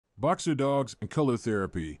Boxer dogs and color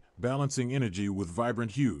therapy, balancing energy with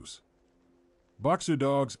vibrant hues. Boxer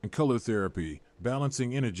dogs and color therapy,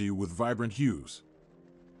 balancing energy with vibrant hues.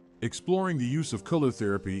 Exploring the use of color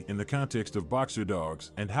therapy in the context of boxer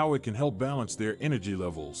dogs and how it can help balance their energy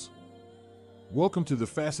levels. Welcome to the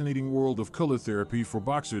fascinating world of color therapy for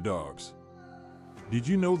boxer dogs. Did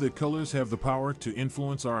you know that colors have the power to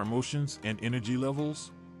influence our emotions and energy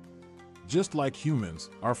levels? Just like humans,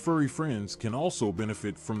 our furry friends can also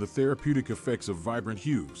benefit from the therapeutic effects of vibrant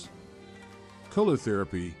hues. Color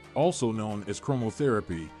therapy, also known as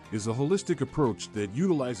chromotherapy, is a holistic approach that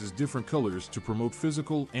utilizes different colors to promote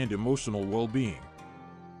physical and emotional well-being.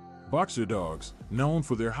 Boxer dogs, known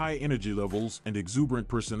for their high energy levels and exuberant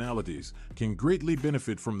personalities, can greatly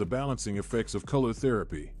benefit from the balancing effects of color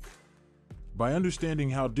therapy. By understanding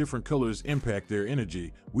how different colors impact their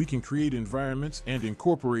energy, we can create environments and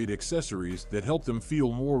incorporate accessories that help them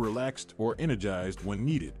feel more relaxed or energized when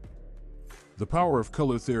needed. The power of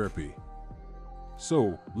color therapy.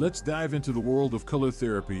 So, let's dive into the world of color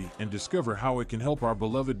therapy and discover how it can help our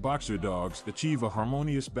beloved boxer dogs achieve a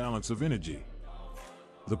harmonious balance of energy.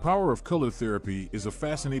 The power of color therapy is a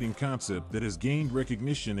fascinating concept that has gained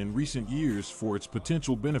recognition in recent years for its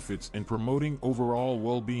potential benefits in promoting overall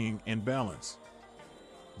well-being and balance.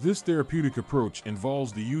 This therapeutic approach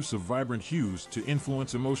involves the use of vibrant hues to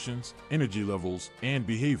influence emotions, energy levels, and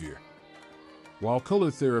behavior. While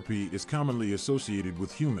color therapy is commonly associated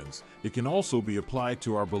with humans, it can also be applied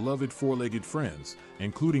to our beloved four-legged friends,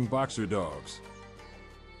 including boxer dogs.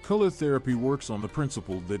 Color therapy works on the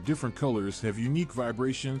principle that different colors have unique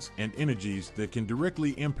vibrations and energies that can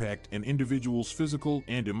directly impact an individual's physical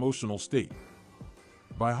and emotional state.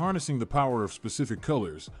 By harnessing the power of specific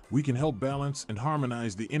colors, we can help balance and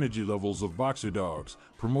harmonize the energy levels of boxer dogs,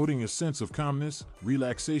 promoting a sense of calmness,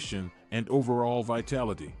 relaxation, and overall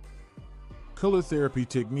vitality. Color therapy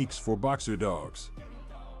techniques for boxer dogs.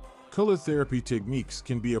 Color therapy techniques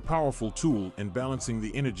can be a powerful tool in balancing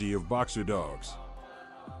the energy of boxer dogs.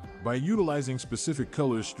 By utilizing specific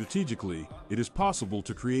colors strategically, it is possible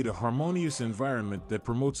to create a harmonious environment that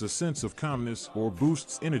promotes a sense of calmness or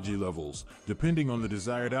boosts energy levels, depending on the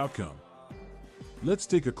desired outcome. Let's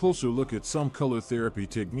take a closer look at some color therapy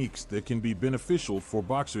techniques that can be beneficial for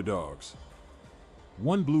boxer dogs.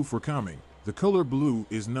 1. Blue for calming. The color blue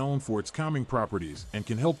is known for its calming properties and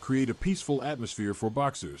can help create a peaceful atmosphere for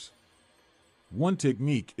boxers. One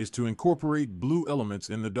technique is to incorporate blue elements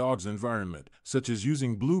in the dog's environment, such as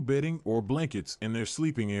using blue bedding or blankets in their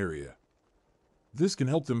sleeping area. This can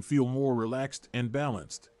help them feel more relaxed and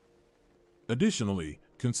balanced. Additionally,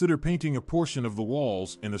 consider painting a portion of the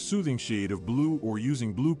walls in a soothing shade of blue or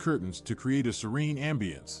using blue curtains to create a serene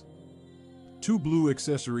ambience. 2. Blue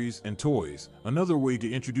accessories and toys. Another way to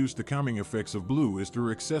introduce the calming effects of blue is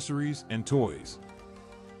through accessories and toys.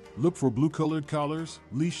 Look for blue-colored collars,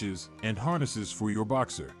 leashes, and harnesses for your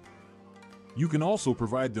boxer. You can also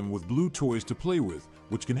provide them with blue toys to play with,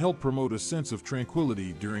 which can help promote a sense of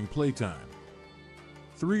tranquility during playtime.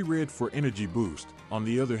 3. Red for energy boost. On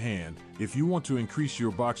the other hand, if you want to increase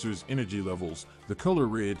your boxer's energy levels, the color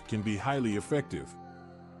red can be highly effective.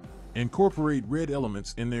 Incorporate red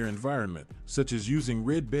elements in their environment, such as using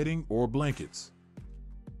red bedding or blankets.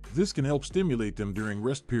 This can help stimulate them during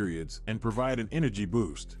rest periods and provide an energy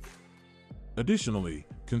boost. Additionally,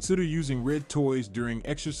 consider using red toys during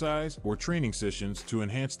exercise or training sessions to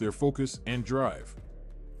enhance their focus and drive.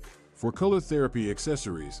 For color therapy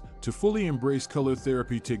accessories, to fully embrace color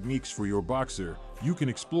therapy techniques for your boxer, you can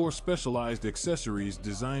explore specialized accessories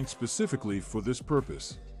designed specifically for this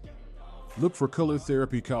purpose. Look for color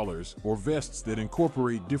therapy collars or vests that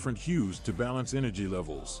incorporate different hues to balance energy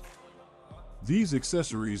levels. These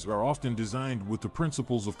accessories are often designed with the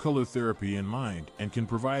principles of color therapy in mind and can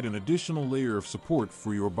provide an additional layer of support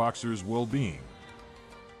for your boxer's well-being.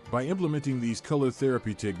 By implementing these color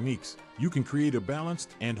therapy techniques, you can create a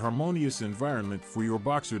balanced and harmonious environment for your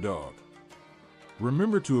boxer dog.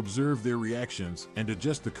 Remember to observe their reactions and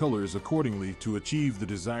adjust the colors accordingly to achieve the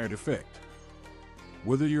desired effect.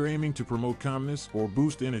 Whether you're aiming to promote calmness or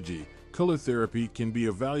boost energy, color therapy can be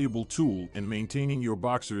a valuable tool in maintaining your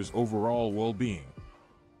boxer's overall well-being.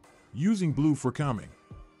 Using blue for calming.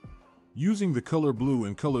 Using the color blue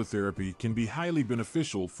in color therapy can be highly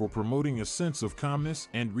beneficial for promoting a sense of calmness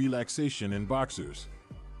and relaxation in boxers.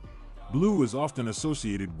 Blue is often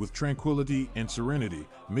associated with tranquility and serenity,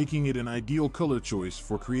 making it an ideal color choice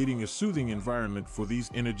for creating a soothing environment for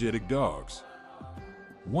these energetic dogs.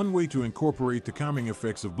 One way to incorporate the calming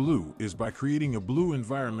effects of blue is by creating a blue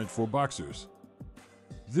environment for boxers.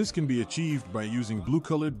 This can be achieved by using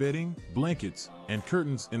blue-colored bedding, blankets, and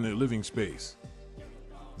curtains in their living space.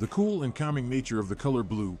 The cool and calming nature of the color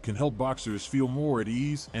blue can help boxers feel more at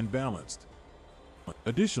ease and balanced.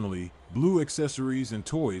 Additionally, blue accessories and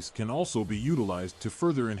toys can also be utilized to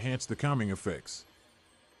further enhance the calming effects.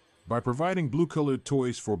 By providing blue-colored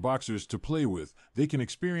toys for boxers to play with, they can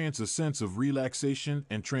experience a sense of relaxation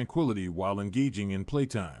and tranquility while engaging in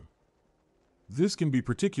playtime. This can be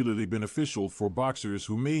particularly beneficial for boxers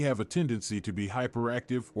who may have a tendency to be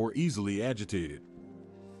hyperactive or easily agitated.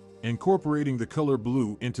 Incorporating the color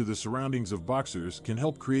blue into the surroundings of boxers can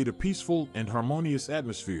help create a peaceful and harmonious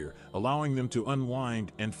atmosphere, allowing them to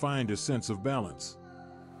unwind and find a sense of balance.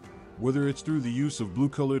 Whether it's through the use of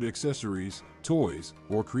blue-colored accessories, toys,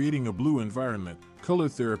 or creating a blue environment, color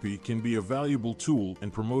therapy can be a valuable tool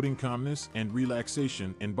in promoting calmness and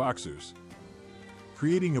relaxation in boxers.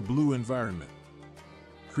 Creating a blue environment.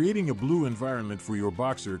 Creating a blue environment for your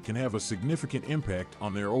boxer can have a significant impact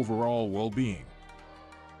on their overall well-being.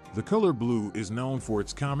 The color blue is known for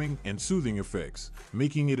its calming and soothing effects,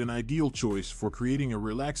 making it an ideal choice for creating a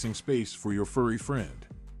relaxing space for your furry friend.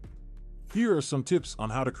 Here are some tips on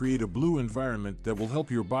how to create a blue environment that will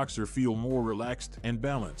help your boxer feel more relaxed and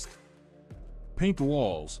balanced. Paint the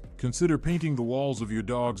walls. Consider painting the walls of your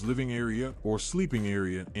dog's living area or sleeping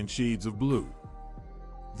area in shades of blue.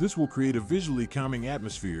 This will create a visually calming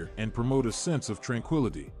atmosphere and promote a sense of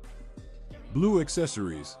tranquility. Blue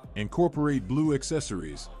accessories. Incorporate blue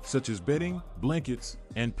accessories, such as bedding, blankets,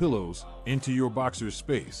 and pillows, into your boxer's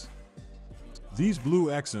space. These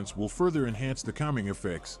blue accents will further enhance the calming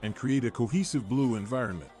effects and create a cohesive blue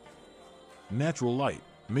environment. Natural light.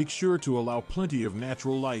 Make sure to allow plenty of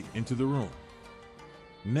natural light into the room.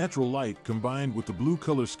 Natural light combined with the blue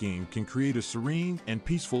color scheme can create a serene and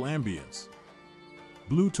peaceful ambience.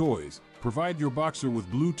 Blue toys. Provide your boxer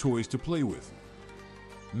with blue toys to play with.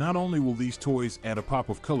 Not only will these toys add a pop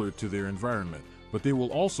of color to their environment, but they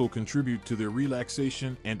will also contribute to their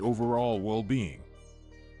relaxation and overall well-being.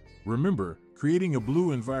 Remember, creating a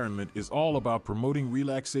blue environment is all about promoting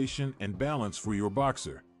relaxation and balance for your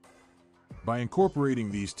boxer. By incorporating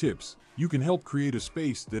these tips, you can help create a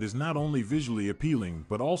space that is not only visually appealing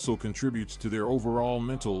but also contributes to their overall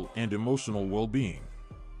mental and emotional well-being.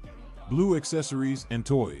 Blue accessories and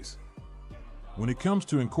toys. When it comes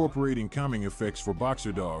to incorporating calming effects for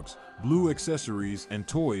boxer dogs, blue accessories and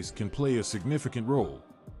toys can play a significant role.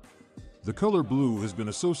 The color blue has been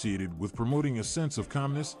associated with promoting a sense of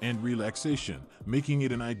calmness and relaxation, making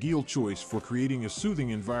it an ideal choice for creating a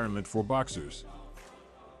soothing environment for boxers.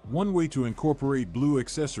 One way to incorporate blue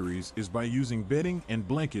accessories is by using bedding and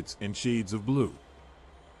blankets in shades of blue.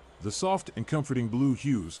 The soft and comforting blue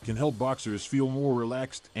hues can help boxers feel more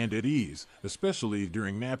relaxed and at ease, especially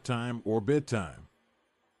during nap time or bedtime.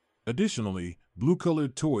 Additionally,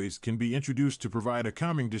 blue-colored toys can be introduced to provide a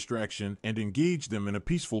calming distraction and engage them in a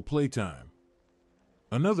peaceful playtime.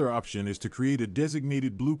 Another option is to create a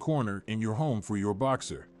designated blue corner in your home for your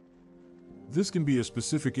boxer. This can be a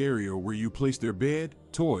specific area where you place their bed,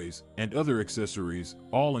 toys, and other accessories,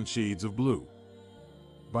 all in shades of blue.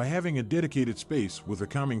 By having a dedicated space with a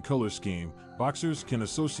calming color scheme, boxers can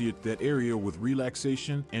associate that area with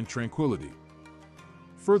relaxation and tranquility.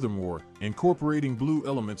 Furthermore, incorporating blue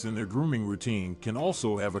elements in their grooming routine can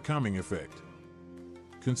also have a calming effect.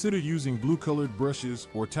 Consider using blue-colored brushes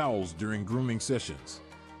or towels during grooming sessions.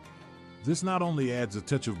 This not only adds a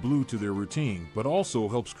touch of blue to their routine, but also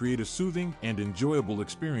helps create a soothing and enjoyable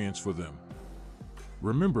experience for them.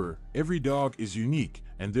 Remember, every dog is unique,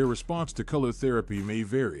 and their response to color therapy may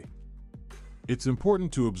vary. It's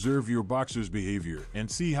important to observe your boxer's behavior and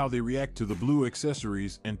see how they react to the blue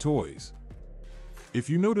accessories and toys. If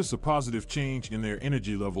you notice a positive change in their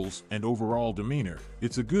energy levels and overall demeanor,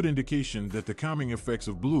 it's a good indication that the calming effects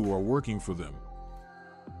of blue are working for them.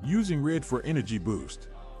 Using red for energy boost.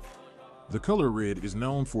 The color red is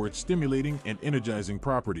known for its stimulating and energizing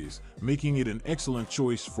properties, making it an excellent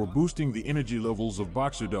choice for boosting the energy levels of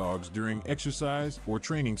boxer dogs during exercise or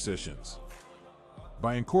training sessions.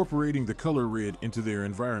 By incorporating the color red into their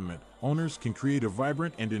environment, owners can create a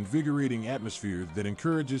vibrant and invigorating atmosphere that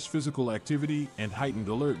encourages physical activity and heightened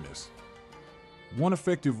alertness. One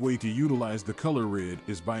effective way to utilize the color red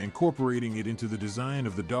is by incorporating it into the design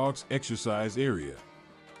of the dog's exercise area.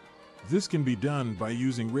 This can be done by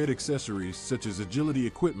using red accessories such as agility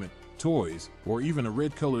equipment, toys, or even a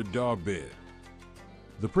red-colored dog bed.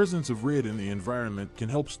 The presence of red in the environment can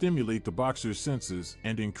help stimulate the boxer's senses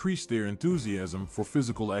and increase their enthusiasm for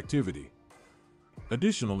physical activity.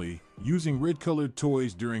 Additionally, using red-colored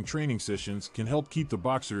toys during training sessions can help keep the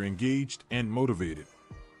boxer engaged and motivated.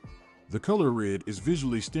 The color red is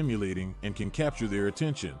visually stimulating and can capture their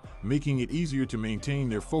attention, making it easier to maintain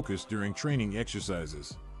their focus during training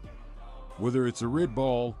exercises. Whether it's a red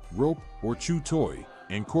ball, rope, or chew toy,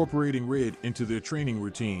 incorporating red into their training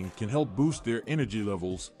routine can help boost their energy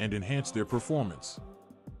levels and enhance their performance.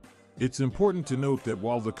 It's important to note that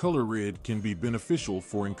while the color red can be beneficial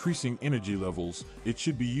for increasing energy levels, it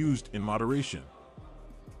should be used in moderation.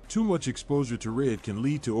 Too much exposure to red can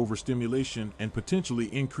lead to overstimulation and potentially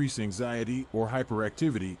increase anxiety or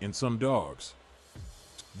hyperactivity in some dogs.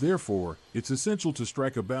 Therefore, it's essential to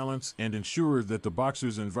strike a balance and ensure that the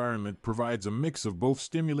boxer's environment provides a mix of both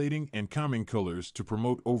stimulating and calming colors to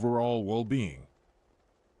promote overall well-being.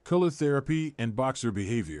 Color therapy and boxer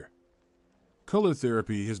behavior. Color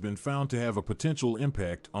therapy has been found to have a potential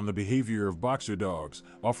impact on the behavior of boxer dogs,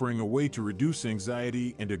 offering a way to reduce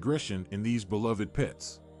anxiety and aggression in these beloved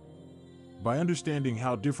pets. By understanding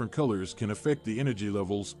how different colors can affect the energy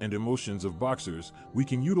levels and emotions of boxers, we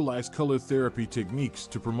can utilize color therapy techniques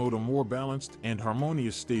to promote a more balanced and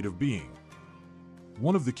harmonious state of being.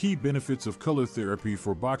 One of the key benefits of color therapy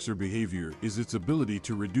for boxer behavior is its ability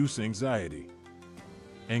to reduce anxiety.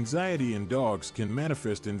 Anxiety in dogs can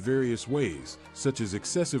manifest in various ways, such as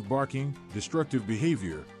excessive barking, destructive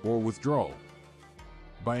behavior, or withdrawal.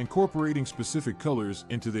 By incorporating specific colors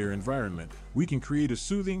into their environment, we can create a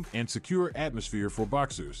soothing and secure atmosphere for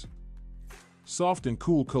boxers. Soft and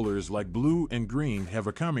cool colors like blue and green have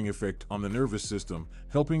a calming effect on the nervous system,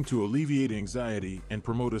 helping to alleviate anxiety and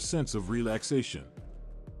promote a sense of relaxation.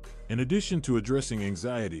 In addition to addressing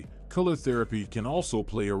anxiety, color therapy can also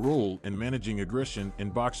play a role in managing aggression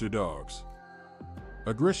in boxer dogs.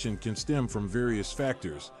 Aggression can stem from various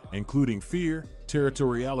factors, including fear,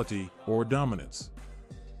 territoriality, or dominance.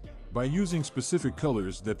 By using specific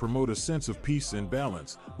colors that promote a sense of peace and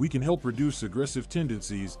balance, we can help reduce aggressive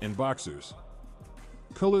tendencies in boxers.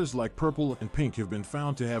 Colors like purple and pink have been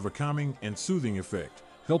found to have a calming and soothing effect,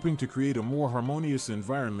 helping to create a more harmonious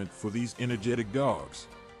environment for these energetic dogs.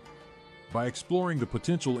 By exploring the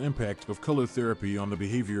potential impact of color therapy on the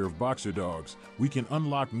behavior of boxer dogs, we can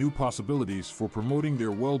unlock new possibilities for promoting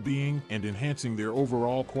their well-being and enhancing their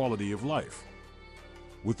overall quality of life.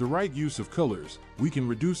 With the right use of colors, we can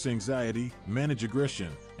reduce anxiety, manage aggression,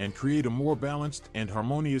 and create a more balanced and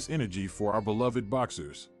harmonious energy for our beloved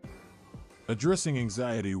boxers. Addressing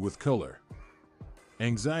anxiety with color.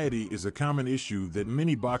 Anxiety is a common issue that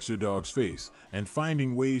many boxer dogs face, and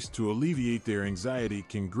finding ways to alleviate their anxiety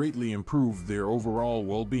can greatly improve their overall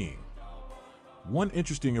well-being. One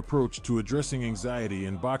interesting approach to addressing anxiety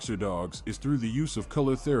in boxer dogs is through the use of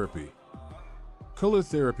color therapy. Color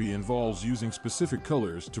therapy involves using specific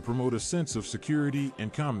colors to promote a sense of security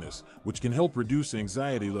and calmness, which can help reduce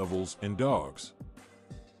anxiety levels in dogs.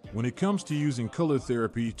 When it comes to using color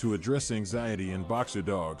therapy to address anxiety in boxer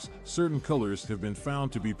dogs, certain colors have been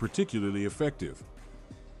found to be particularly effective.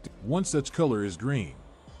 One such color is green.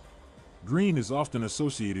 Green is often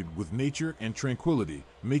associated with nature and tranquility,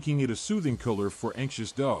 making it a soothing color for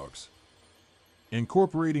anxious dogs.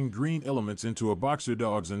 Incorporating green elements into a boxer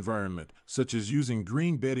dog's environment, such as using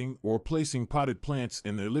green bedding or placing potted plants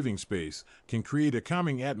in their living space, can create a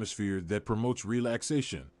calming atmosphere that promotes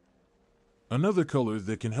relaxation. Another color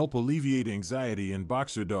that can help alleviate anxiety in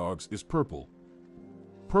boxer dogs is purple.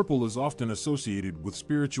 Purple is often associated with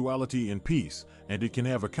spirituality and peace, and it can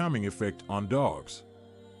have a calming effect on dogs.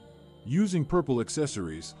 Using purple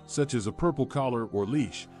accessories, such as a purple collar or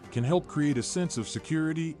leash, can help create a sense of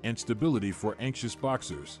security and stability for anxious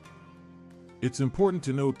boxers. It's important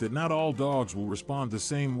to note that not all dogs will respond the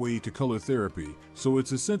same way to color therapy, so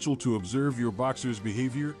it's essential to observe your boxer's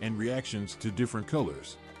behavior and reactions to different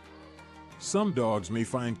colors. Some dogs may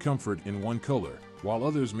find comfort in one color, while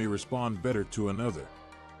others may respond better to another.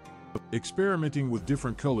 Experimenting with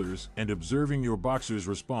different colors and observing your boxer's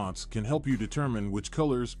response can help you determine which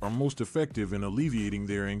colors are most effective in alleviating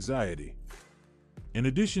their anxiety. In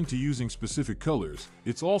addition to using specific colors,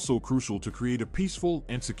 it's also crucial to create a peaceful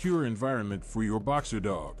and secure environment for your boxer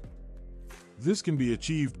dog. This can be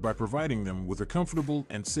achieved by providing them with a comfortable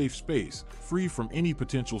and safe space, free from any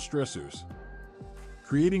potential stressors.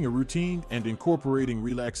 Creating a routine and incorporating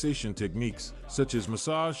relaxation techniques, such as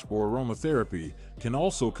massage or aromatherapy, can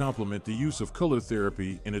also complement the use of color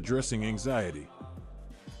therapy in addressing anxiety.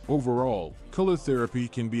 Overall, color therapy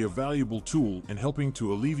can be a valuable tool in helping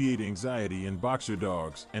to alleviate anxiety in boxer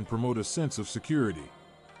dogs and promote a sense of security.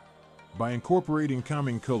 By incorporating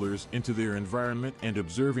calming colors into their environment and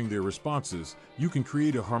observing their responses, you can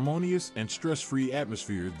create a harmonious and stress-free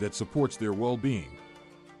atmosphere that supports their well-being.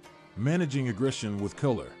 Managing aggression with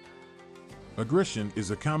color. Aggression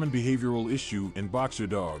is a common behavioral issue in boxer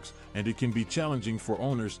dogs, and it can be challenging for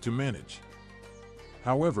owners to manage.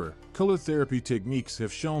 However, color therapy techniques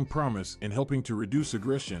have shown promise in helping to reduce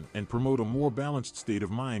aggression and promote a more balanced state of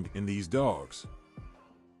mind in these dogs.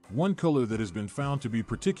 One color that has been found to be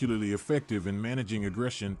particularly effective in managing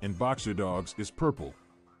aggression in boxer dogs is purple.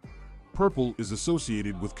 Purple is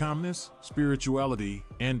associated with calmness, spirituality,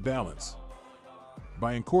 and balance.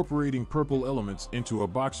 By incorporating purple elements into a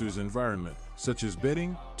boxer's environment, such as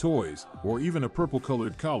bedding, toys, or even a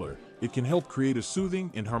purple-colored collar, it can help create a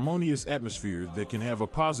soothing and harmonious atmosphere that can have a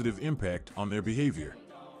positive impact on their behavior.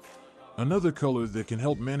 Another color that can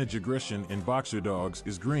help manage aggression in boxer dogs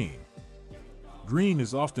is green. Green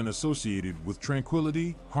is often associated with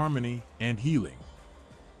tranquility, harmony, and healing.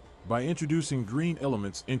 By introducing green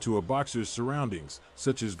elements into a boxer's surroundings,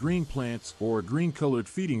 such as green plants or a green-colored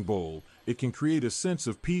feeding bowl, it can create a sense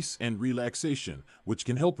of peace and relaxation, which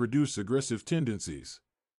can help reduce aggressive tendencies.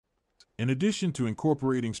 In addition to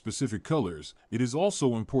incorporating specific colors, it is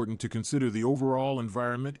also important to consider the overall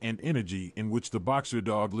environment and energy in which the boxer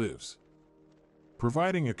dog lives.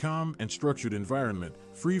 Providing a calm and structured environment,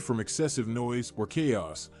 free from excessive noise or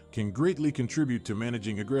chaos, can greatly contribute to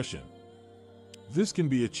managing aggression. This can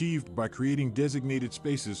be achieved by creating designated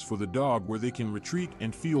spaces for the dog where they can retreat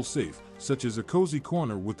and feel safe, such as a cozy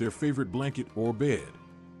corner with their favorite blanket or bed.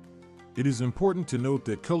 It is important to note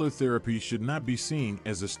that color therapy should not be seen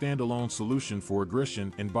as a standalone solution for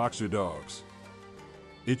aggression in boxer dogs.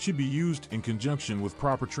 It should be used in conjunction with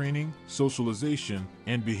proper training, socialization,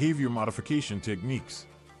 and behavior modification techniques.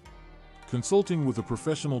 Consulting with a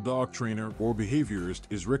professional dog trainer or behaviorist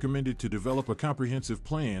is recommended to develop a comprehensive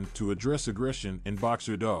plan to address aggression in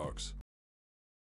boxer dogs.